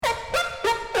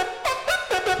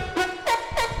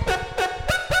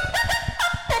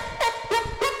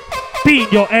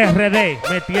Tinyo RD,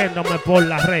 metiéndome por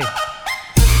la red.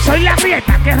 Soy la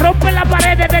grieta que rompe las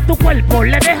paredes de tu cuerpo.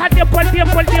 Le deja tiempo al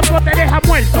tiempo, el tiempo te deja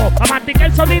muerto. A masticar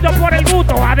el sonido por el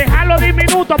gusto, a dejarlo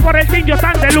diminuto por el Tinyo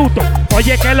tan de luto.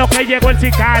 Oye, que lo que llegó el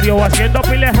sicario, haciendo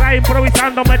piles ray,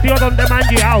 improvisando, metido donde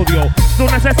Mangee audio. Tú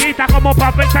necesitas como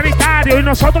papel sanitario y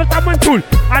nosotros estamos en tour,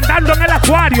 andando en el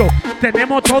acuario.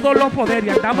 Tenemos todos los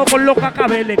poderes, andamos con los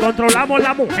cacabeles, controlamos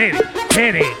las mujeres.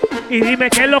 Y dime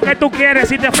qué es lo que tú quieres.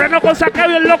 Si te freno con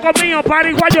saqueo y el loco mío,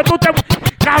 pariguayo, tú te...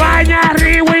 Cabaña,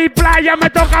 río y playa, me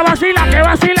toca vacila, que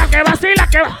vacila, que vacila,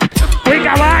 que va. Mi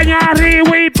cabaña,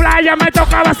 río y playa, me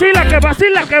toca vacila, que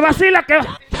vacila, que vacila, que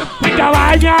va. Mi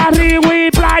cabaña, río y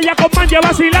playa, con Mangee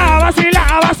vacila,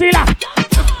 vacila, vacila.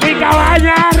 Mi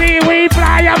cabaña, río y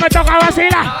playa, me toca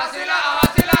vacila.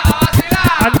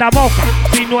 Anda moca,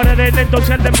 si no eres de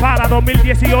entonces te para.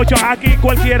 2018, aquí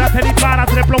cualquiera te dispara.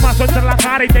 3 plomazos entre la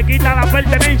cara y te quita la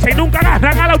pertenencia. Y nunca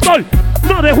agarran al autor,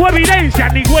 no dejó evidencia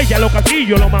ni huella. Los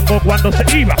caquillos lo mangó cuando se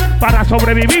iba. Para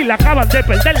sobrevivir acaban de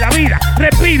perder la vida.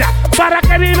 Respira, para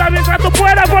que viva mientras tú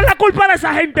puedas. Por la culpa de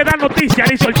esa gente da noticia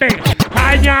ni solté.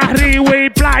 Caña, río y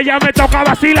playa, me toca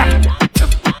vacilar.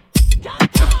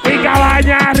 Mi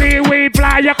cabaña, río y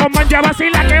playa, con Mangee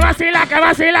vacila, que vacila, que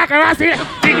vacila, que vacila.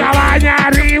 Mi cabaña,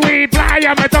 río y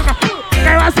playa, me toca,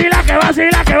 que vacila, que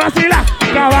vacila, que vacila.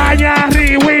 Cabaña,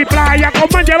 río y playa, con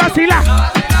Mangee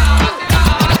vacila.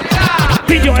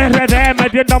 Tinyo RD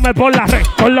metiéndome por la red,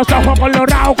 con los ojos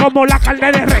colorados como la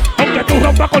carne de res. Aunque tú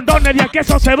rompas condones y el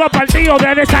queso se va partido.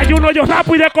 De desayuno yo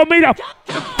rapo y de comida,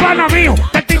 pana mío.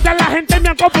 La gente me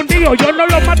ha confundido, yo no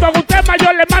lo mato a un tema,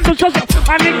 yo le mando un socio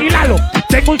a aniquilarlo.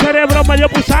 Tengo un cerebro medio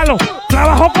pusado,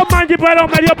 trabajo con Mangee pero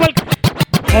medio por...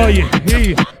 Oye,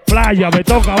 y playa, me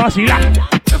toca vacilar.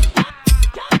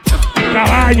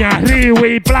 Cabaña, río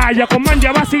y playa, con Mangee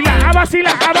a vacilar, a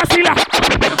vacilar, a vacilar.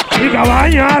 Mi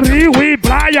cabaña, río y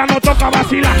playa, no toca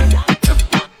vacilar.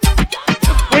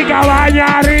 Mi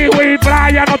cabaña, río y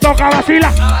playa, no toca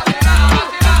vacilar.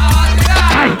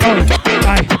 Ay, ay,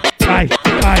 ay. Ay,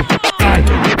 ay, ay,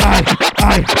 ay,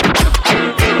 ay.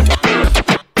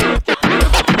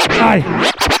 Ay.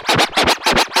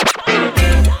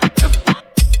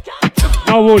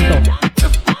 No bulto.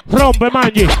 Rompe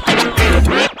Mangee.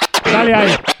 Dale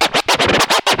ahí.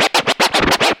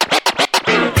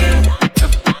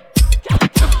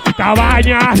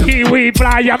 Cabaña, río y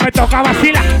playa, me toca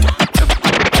vacilar.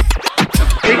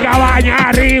 Mi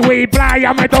cabaña, río y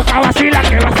playa, me toca vacilar,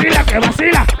 que vacila, que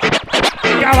vacila.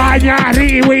 Cabaña,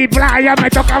 río y playa, me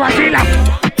toca vacilar.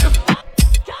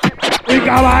 Mi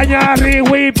cabaña,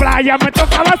 río y playa, me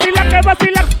toca vacilar, que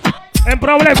vacila. En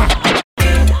problema.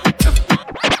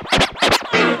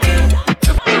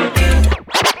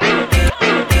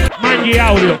 Mangee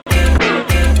audio.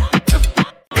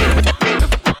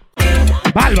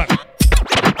 Bárbaro.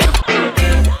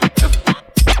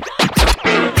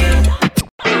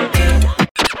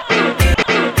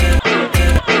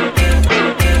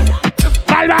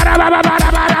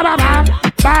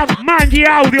 Mangee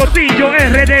audio, Tinyo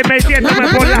RD metiéndome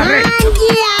por la red.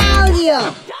 Mangee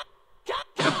audio.